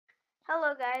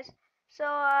Hello guys.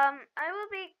 I will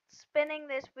be spinning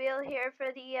this wheel here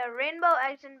for the rainbow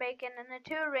eggs and bacon and the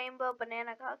two rainbow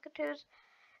banana cockatoos.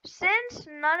 Since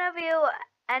none of you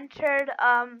entered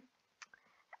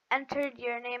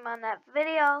your name on that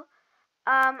video,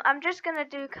 I'm just gonna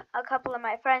do a couple of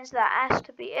my friends that asked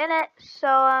to be in it.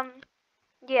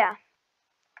 Yeah.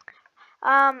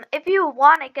 If you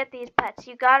want to get these pets,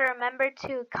 you gotta remember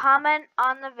to comment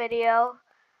on the video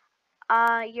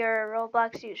your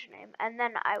Roblox username, and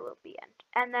then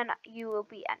you will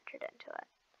be entered into it.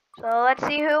 So let's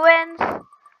see who wins.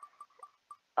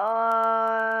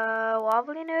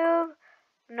 Wobbly Noob.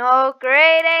 No,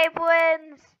 Great Ape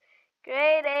wins.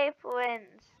 Great Ape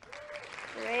wins.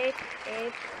 Great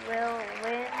Ape will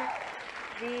win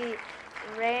the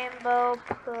rainbow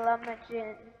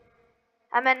plumagin.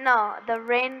 No, the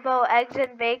rainbow eggs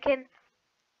and bacon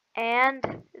and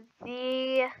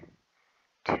the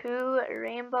two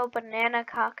rainbow banana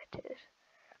cockatoos.